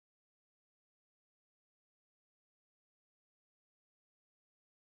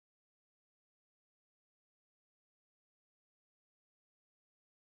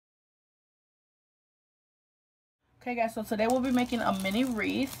Okay guys, so today we'll be making a mini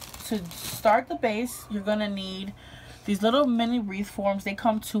wreath. To start the base, you're gonna need these little mini wreath forms. They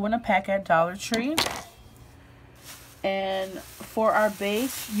come 2 in a pack at Dollar Tree. And for our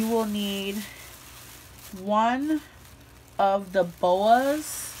base, you will need one of the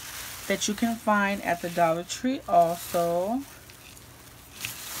boas that you can find at the Dollar Tree also.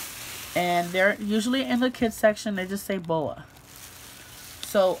 And they're usually in the kids section, they just say boa.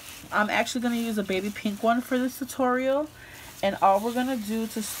 So I'm actually going to use a baby pink one for this tutorial. And all we're going to do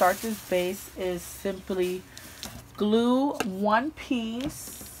to start this base is simply glue one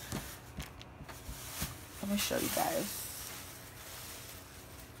piece. Let me show you guys.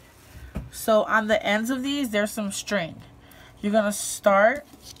 So on the ends of these, there's some string. You're going to start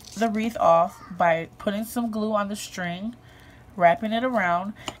the wreath off by putting some glue on the string, wrapping it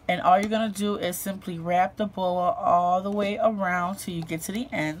around, and all you're going to do is simply wrap the boa all the way around till you get to the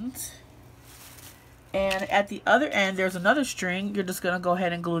end. And at the other end, there's another string. You're just going to go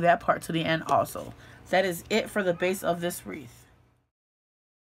ahead and glue that part to the end also. That is it for the base of this wreath.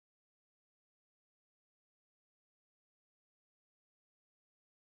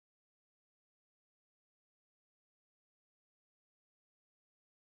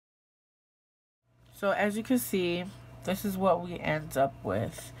 So as you can see, this is what we end up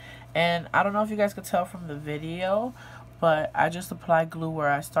with. And I don't know if you guys could tell from the video, but I just applied glue where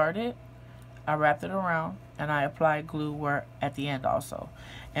I started. I wrapped it around and I applied glue where at the end also.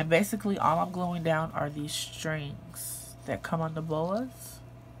 And basically all I'm gluing down are these strings that come on the boas.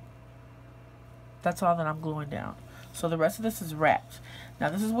 That's all that I'm gluing down. So the rest of this is wrapped. Now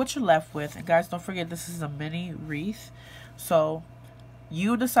this is what you're left with. And guys, don't forget this is a mini wreath. So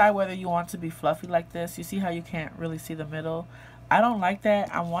you decide whether you want to be fluffy like this. You see how you can't really see the middle? I don't like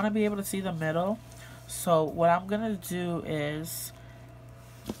that. I want to be able to see the middle. So what I'm going to do is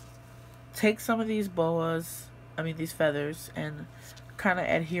take some of these boas, these feathers, and kind of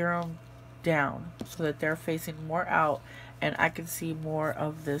adhere them down so that they're facing more out and I can see more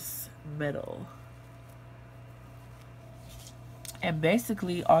of this middle. And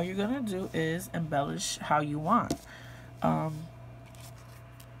basically all you're going to do is embellish how you want.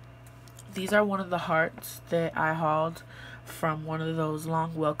 These are one of the hearts that I hauled from one of those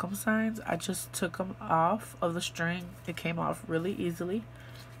long welcome signs. I just took them off of the string. It came off really easily.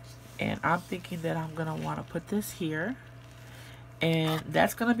 And I'm thinking that I'm going to want to put this here. And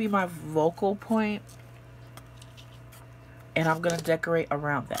that's going to be my focal point. And I'm going to decorate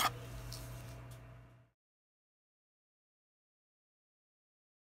around that.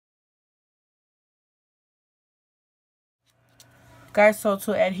 Guys, so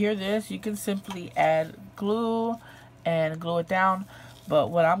to adhere this, you can simply add glue and glue it down. But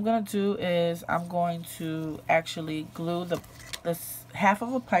what I'm going to do is I'm going to actually glue this half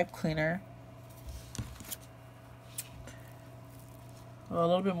of a pipe cleaner. Well, a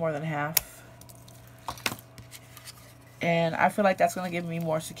little bit more than half. And I feel like that's going to give me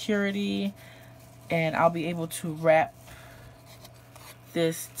more security. And I'll be able to wrap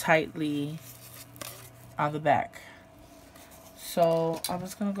this tightly on the back. So I'm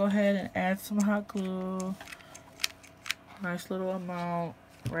just going to go ahead and add some hot glue. Nice little amount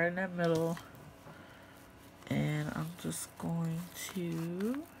right in that middle. And I'm just going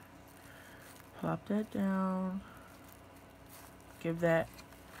to plop that down. Give that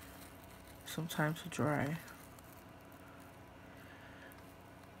some time to dry.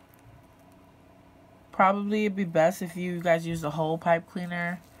 Probably it'd be best if you guys use the whole pipe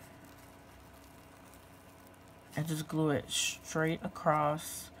cleaner. And just glue it straight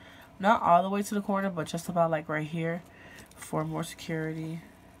across. Not all the way to the corner, but just about like right here for more security.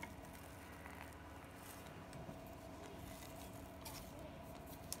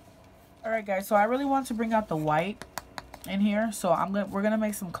 Alright guys, so I really want to bring out the white in here. So we're gonna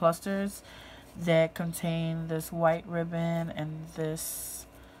make some clusters that contain this white ribbon and this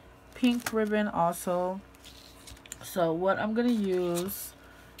pink ribbon also. So what I'm gonna use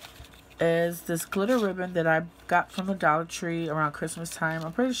is this glitter ribbon that I got from the Dollar Tree around Christmas time.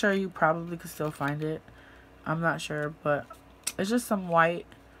 I'm pretty sure you probably could still find it. I'm not sure, but it's just some white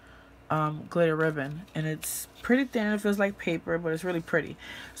glitter ribbon, and it's pretty thin. It feels like paper, but it's really pretty.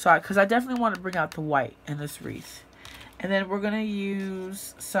 So because I definitely want to bring out the white in this wreath. And then we're gonna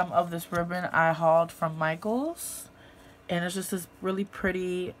use some of this ribbon I hauled from Michael's, and it's just this really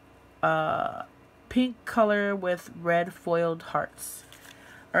pretty pink color with red foiled hearts.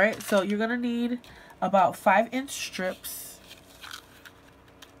 Alright, so you're going to need about 5-inch strips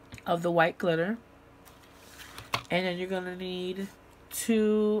of the white glitter. And then you're going to need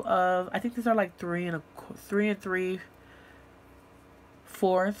 2 of, I think these are like 3 3/4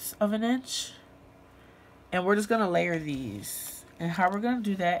 of an inch. And we're just going to layer these. And how we're going to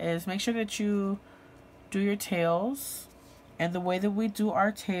do that is make sure that you do your tails. And the way that we do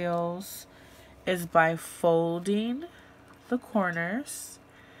our tails is by folding the corners.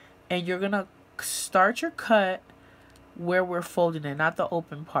 And you're going to start your cut where we're folding it, not the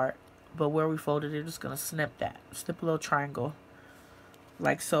open part, but where we folded it. You're just going to snip that. Snip a little triangle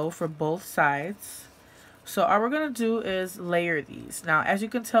like so for both sides. So all we're going to do is layer these. Now, as you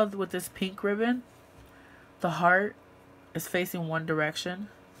can tell with this pink ribbon, the heart is facing one direction.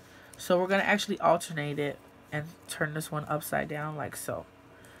 So we're going to actually alternate it and turn this one upside down like so.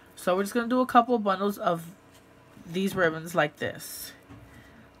 So we're just going to do a couple of bundles of these ribbons like this.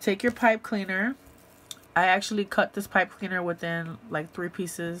 Take your pipe cleaner. I actually cut this pipe cleaner within like 3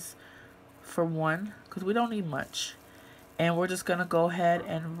 pieces for one because we don't need much. And we're just going to go ahead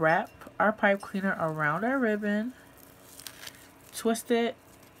and wrap our pipe cleaner around our ribbon. Twist it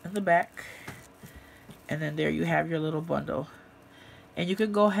in the back. And then there you have your little bundle. And you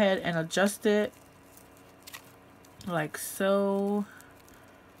can go ahead and adjust it like so.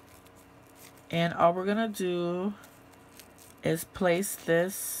 And all we're going to do is place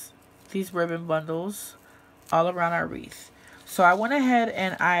these ribbon bundles all around our wreath. So I went ahead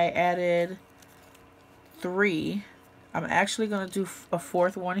and I added 3. I'm actually going to do a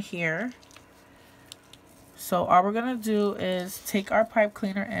 4th one here. So all we're going to do is take our pipe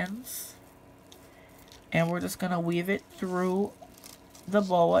cleaner ends and we're just going to weave it through the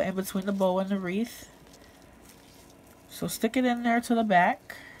boa, in between the boa and the wreath. So stick it in there to the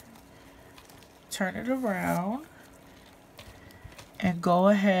back, turn it around, and go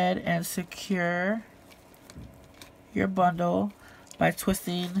ahead and secure your bundle by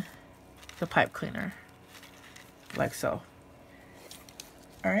twisting the pipe cleaner like so.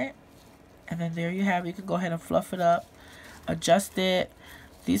 Alright, and then there you have it. You can go ahead and fluff it up, adjust it.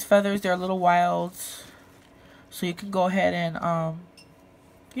 These feathers, they're a little wild, so you can go ahead and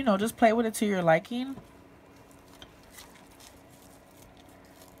you know, just play with it to your liking.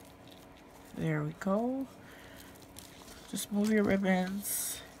 There we go. Just move your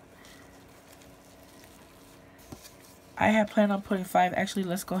ribbons. I had planned on putting 5. Actually,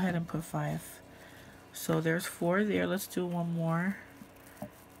 let's go ahead and put 5. So there's 4 there. Let's do one more.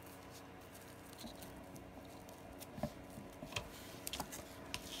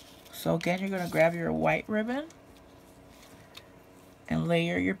 So again, you're going to grab your white ribbon and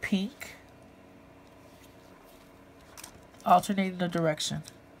layer your pink, alternating the direction.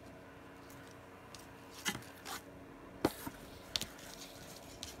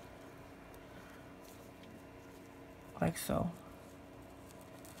 Like so.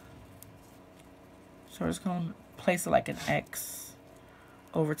 So we're just going to place it like an X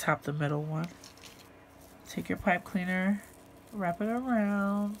over top the middle one. Take your pipe cleaner, wrap it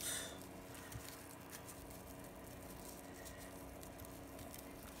around.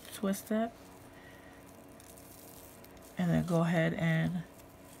 Twist it. And then go ahead and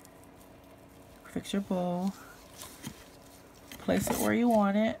fix your bow. Place it where you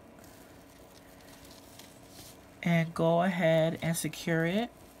want it. And go ahead and secure it.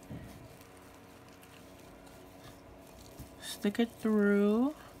 Stick it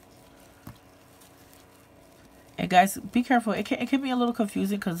through. And guys, be careful. It can be a little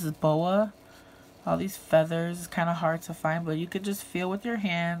confusing because it's boa. All these feathers is kind of hard to find, but you can just feel with your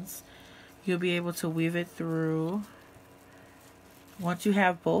hands. You'll be able to weave it through. Once you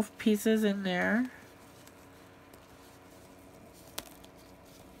have both pieces in there,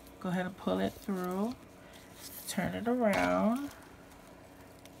 go ahead and pull it through. Turn it around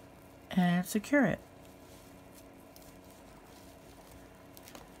and secure it.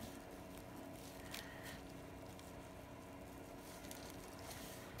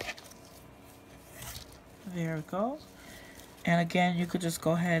 There we go. And again, you could just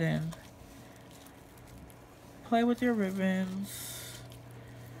go ahead and play with your ribbons.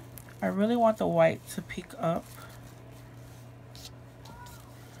 I really want the white to peek up.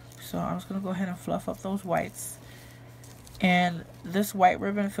 So I'm just going to go ahead and fluff up those whites. And this white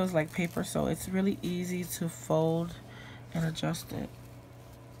ribbon feels like paper, so it's really easy to fold and adjust it.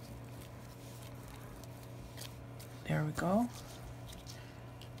 There we go.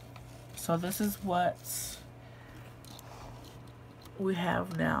 So this is what we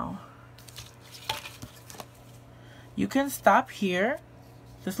have now. You can stop here.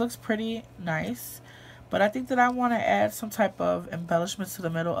 This looks pretty nice. But I think that I want to add some type of embellishments to the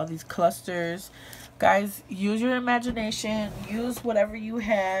middle of these clusters. Guys, use your imagination. Use whatever you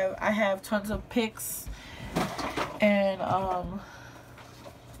have. I have tons of picks and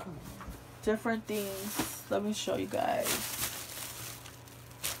different things. Let me show you guys.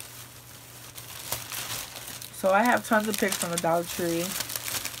 So I have tons of picks from the Dollar Tree.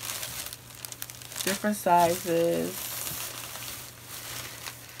 Different sizes.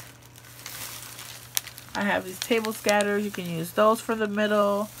 I have these table scatters. You can use those for the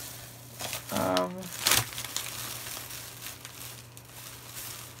middle.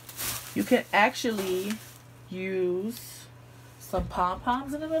 You can actually use some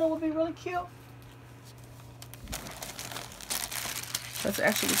pom-poms in the middle, would be really cute. Let's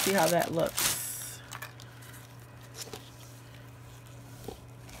actually see how that looks.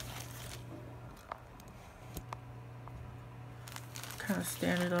 Kind of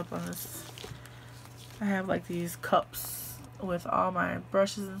stand it up on this. I have like these cups with all my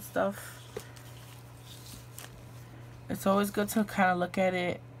brushes and stuff. It's always good to kind of look at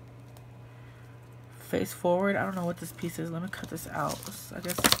it face forward. I don't know what this piece is. Let me cut this out. I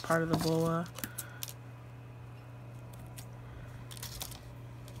guess it's part of the boa.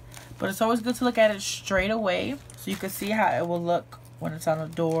 But it's always good to look at it straight away so you can see how it will look when it's on the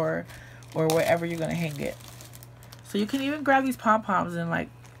door or wherever you're going to hang it. So you can even grab these pom-poms and, like,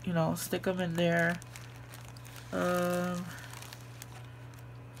 you know, stick them in there.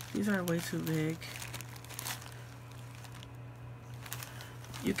 These are way too big.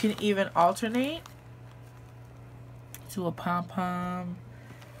 You can even alternate to a pom-pom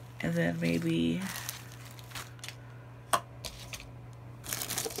and then maybe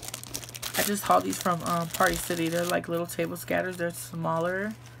I just hauled these from Party City. They're like little table scatters. They're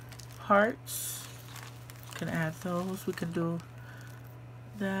smaller hearts. Can add those. We can do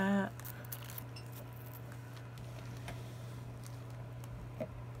that.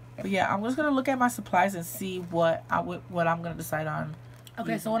 But yeah, I'm just gonna look at my supplies and see what I'm gonna decide on.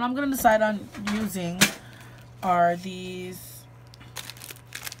 Okay, so what I'm gonna decide on using are these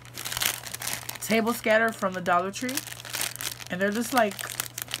table scatter from the Dollar Tree, and they're just like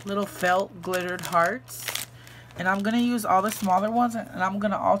little felt glittered hearts. And I'm gonna use all the smaller ones, and I'm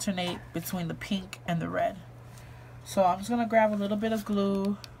gonna alternate between the pink and the red. So I'm just gonna grab a little bit of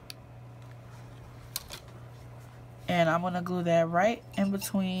glue, and I'm gonna glue that right in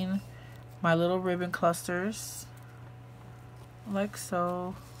between my little ribbon clusters, like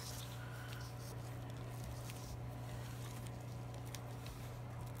so.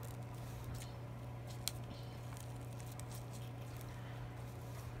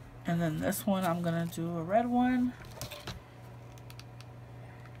 And then this one, I'm gonna do a red one.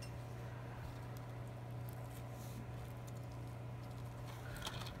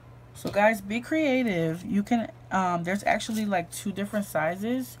 So guys, be creative. You can, there's actually like 2 different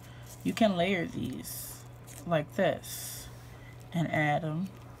sizes. You can layer these like this and add them.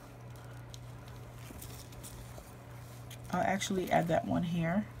 I'll actually add that one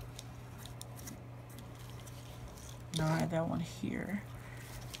here. No, I'll add that one here.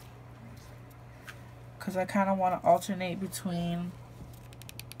 Because I kind of want to alternate between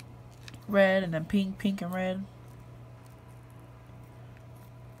red and then pink, pink and red.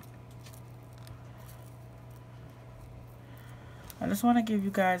 I just want to give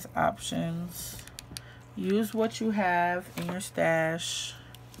you guys options. Use what you have in your stash.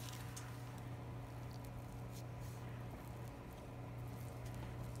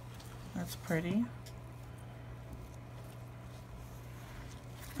 That's pretty.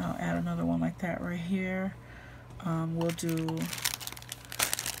 I'll add another one like that right here. We'll do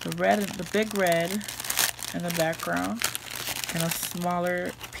the red, the big red in the background, and a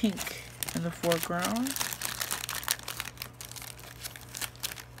smaller pink in the foreground.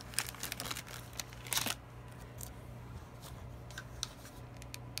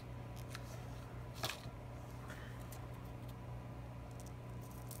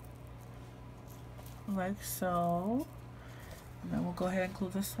 Like so. And then we'll go ahead and glue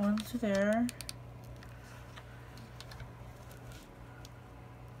this one to there.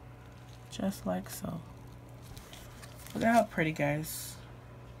 Just like so. Look at how pretty, guys.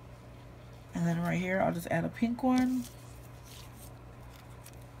 And then right here, I'll just add a pink one.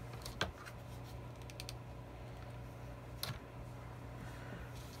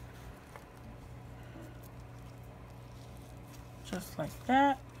 Just like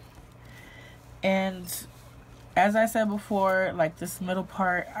that. And as I said before, like this middle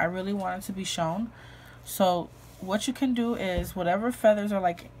part, I really want it to be shown. So what you can do is whatever feathers are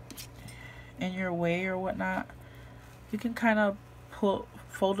like in your way or whatnot, you can kind of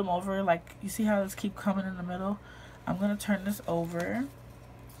fold them over. Like you see how this keep coming in the middle? I'm going to turn this over,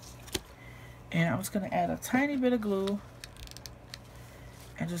 and I'm just going to add a tiny bit of glue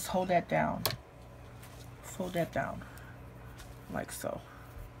and just hold that down. Fold that down like so.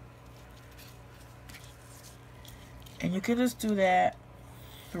 And you can just do that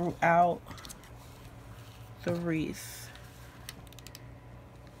throughout the wreath.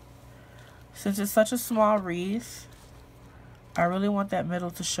 Since it's such a small wreath, I really want that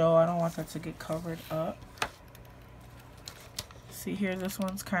middle to show. I don't want that to get covered up. See here, this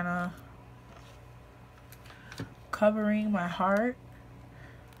one's kind of covering my heart.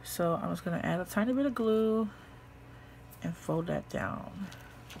 So I'm just going to add a tiny bit of glue and fold that down.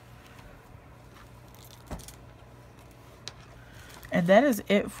 And that is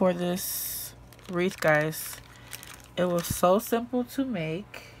it for this wreath, guys. It was so simple to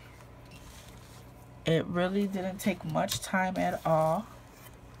make. It really didn't take much time at all.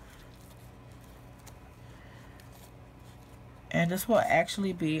 And this will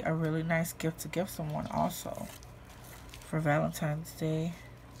actually be a really nice gift to give someone also for Valentine's Day.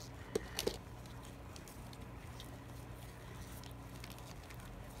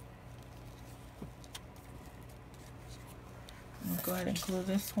 I'm going to go ahead and glue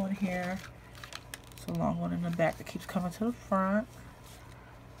this one here. It's a long one in the back that keeps coming to the front.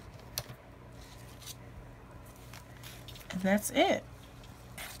 And that's it.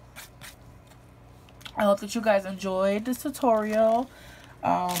 I hope that you guys enjoyed this tutorial.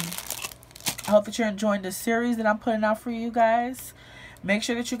 I hope that you're enjoying the series that I'm putting out for you guys. Make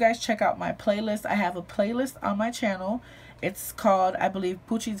sure that you guys check out my playlist. I have a playlist on my channel. It's called, I believe,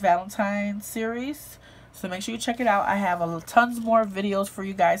 Puchy's Valentine series. So make sure you check it out. I have tons more videos for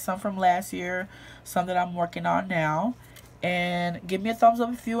you guys. Some from last year, some that I'm working on now. And give me a thumbs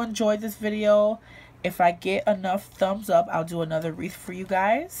up if you enjoyed this video. If I get enough thumbs up, I'll do another wreath for you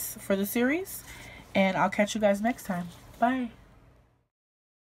guys for the series. And I'll catch you guys next time. Bye.